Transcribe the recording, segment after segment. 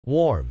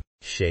Warm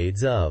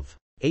shades of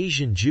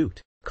Asian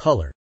jute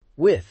color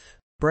with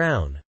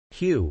brown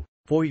hue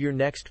for your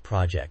next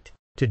project.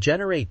 To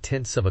generate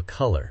tints of a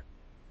color,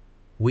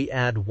 we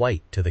add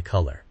white to the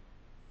color.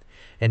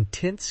 And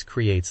tints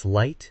creates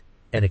light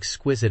and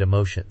exquisite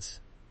emotions.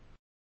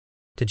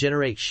 To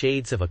generate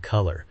shades of a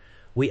color,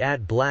 we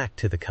add black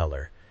to the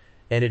color,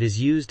 and it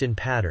is used in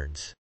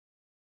patterns.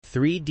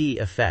 3D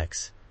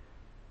effects,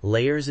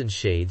 layers and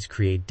shades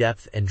create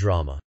depth and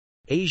drama.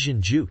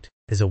 Asian jute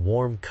is a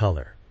warm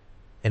color,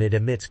 and it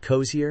emits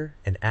cozier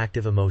and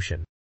active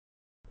emotion.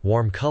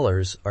 Warm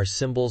colors are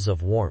symbols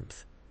of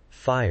warmth,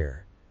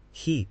 fire,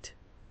 heat,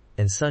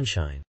 and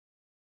sunshine.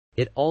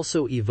 It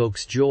also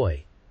evokes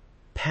joy,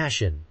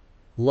 passion,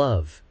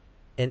 love,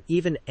 and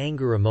even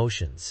anger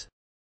emotions.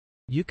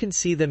 You can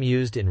see them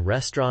used in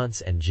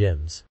restaurants and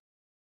gyms,